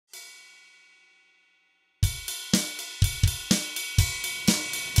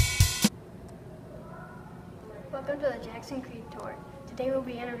Welcome to the Jackson Creek Tour. Today we'll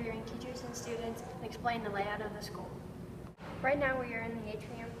be interviewing teachers and students and explain the layout of the school. Right now we are in the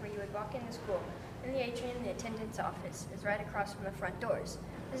atrium where you would walk into school. In the atrium, the attendance office is right across from the front doors.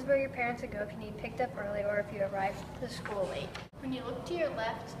 This is where your parents would go if you need picked up early or if you arrived to the school late. When you look to your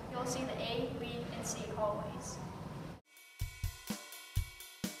left, you'll see the A, B, and C hallways.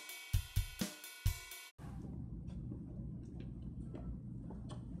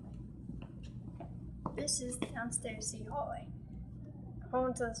 This is the downstairs C hallway,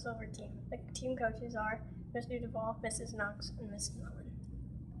 home to the Silver team. The team coaches are Mr. Duvall, Mrs. Knox, and Mrs. Mullen.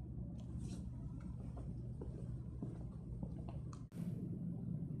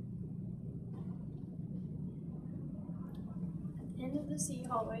 At the end of the C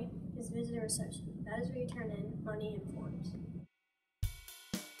hallway is visitor reception. That is where you turn in money and forms.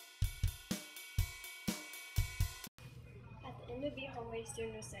 At the end of the hallway is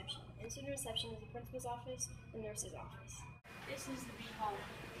student reception. In student reception is the principal's office and nurse's office. This is the B hallway.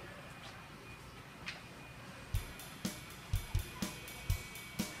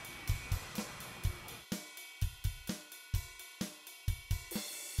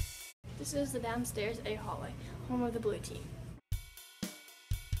 This is the downstairs A hallway, home of the blue team.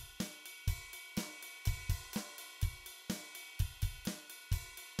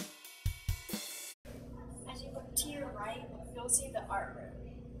 As you look to your right, you'll see the art room.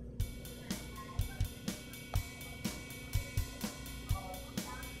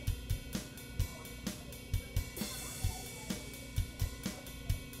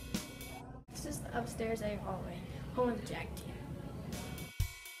 This is the upstairs A hallway, home of the JAG team.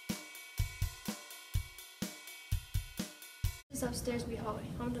 This is upstairs B hallway,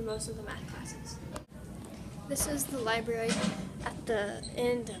 home to most of the math classes. This is the library at the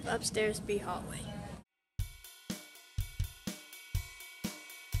end of upstairs B hallway.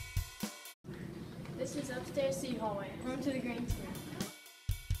 This is upstairs C hallway, home to the green team.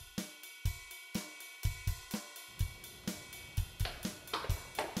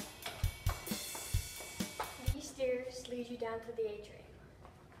 These stairs lead you down to the atrium.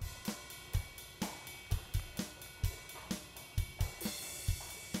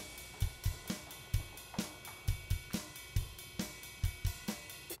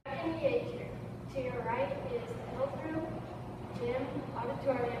 In the atrium, to your right is the health room, gym,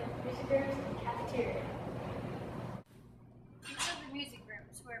 auditorium, music rooms, and cafeteria. These are the music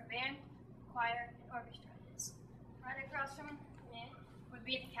rooms where band, choir, and orchestra is. Right across from it would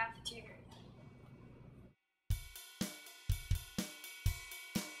be the cafeteria.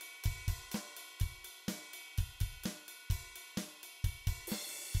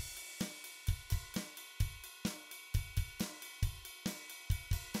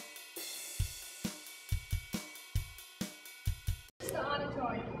 This is the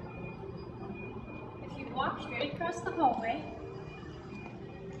auditorium. If you walk straight across the hallway,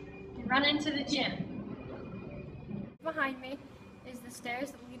 you run into the gym. Behind me is the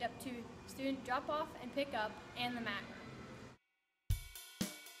stairs that lead up to student drop-off and pick-up and the mat room.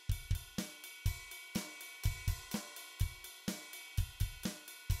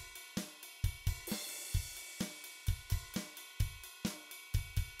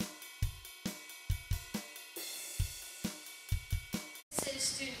 This is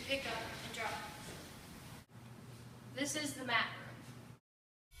student pickup and drop. This is the mat room.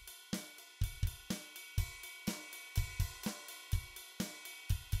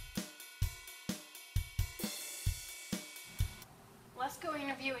 Let's go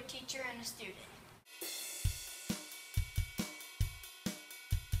interview a teacher and a student.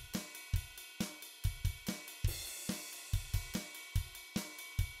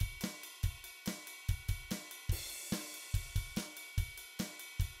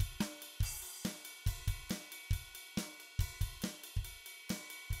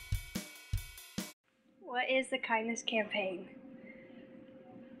 What is the kindness campaign?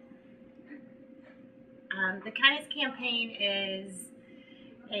 The Kindness Campaign is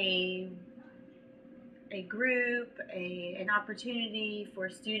a group, an opportunity for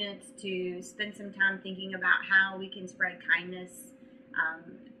students to spend some time thinking about how we can spread kindness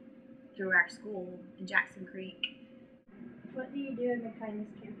through our school in Jackson Creek. What do you do in the kindness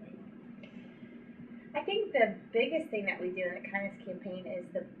campaign? I think the biggest thing that we do in the Kindness Campaign is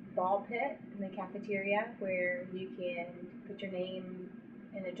the ball pit in the cafeteria, where you can put your name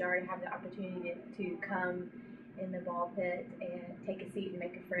in a jar and have the opportunity to come in the ball pit and take a seat and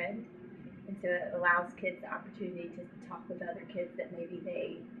make a friend. And so it allows kids the opportunity to talk with other kids that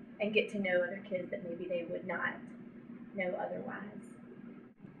and get to know other kids that maybe they would not know otherwise.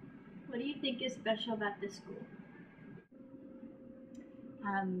 What do you think is special about this school?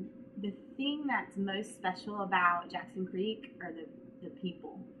 The thing that's most special about Jackson Creek are the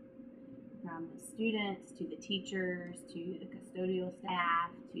people. From the students to the teachers to the custodial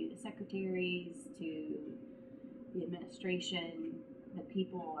staff to the secretaries to the administration. The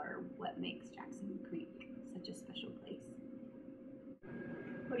people are what makes Jackson Creek such a special place.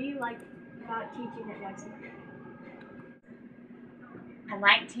 What do you like about teaching at Jackson Creek? I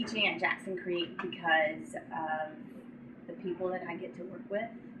like teaching at Jackson Creek because of the people that I get to work with.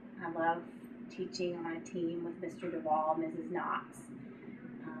 I love teaching on a team with Mr. Duvall, Mrs. Knox,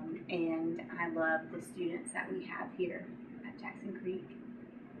 and I love the students that we have here at Jackson Creek.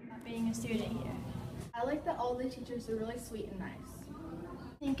 Being a student here, I like that all the teachers are really sweet and nice.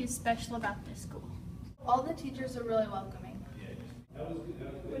 what do you think is special about this school? All the teachers are really welcoming.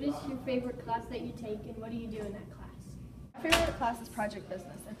 What is your favorite class that you take, and what do you do in that class? My favorite class is project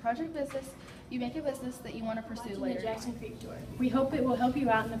business. In project business, you make a business that you want to pursue Watching later. the Jackson Creek tour. We hope it will help you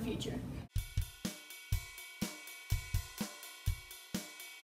out in the future.